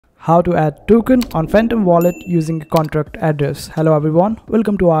How to add token on Phantom wallet using a contract address. Hello everyone,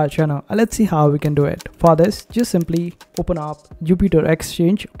 welcome to our channel. Let's see how we can do it. For this, just simply open up Jupiter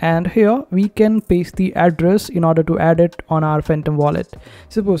Exchange, and here we can paste the address in order to add it on our Phantom wallet.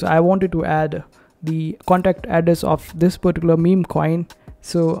 Suppose I wanted to add the contract address of this particular meme coin,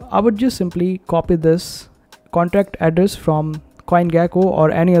 so I would just simply copy this contract address from CoinGecko or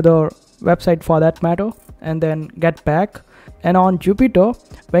any other website for that matter, and then get back. And on Jupiter,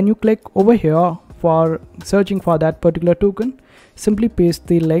 when you click over here for searching for that particular token, simply paste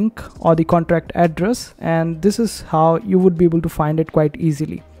the link or the contract address, and this is how you would be able to find it quite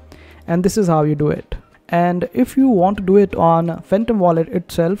easily. And this is how you do it. And if you want to do it on Phantom wallet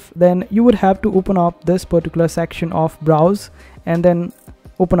itself, then you would have to open up this particular section of browse and then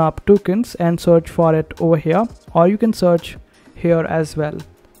open up tokens and search for it over here, or you can search here as well.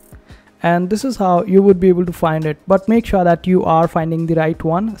 And this is how you would be able to find it, but make sure that you are finding the right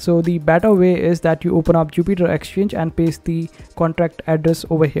one. So the better way is that you open up Jupiter Exchange and paste the contract address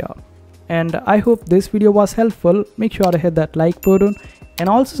over here. And I hope this video was helpful. Make sure to hit that like button and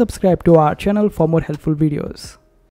also subscribe to our channel for more helpful videos.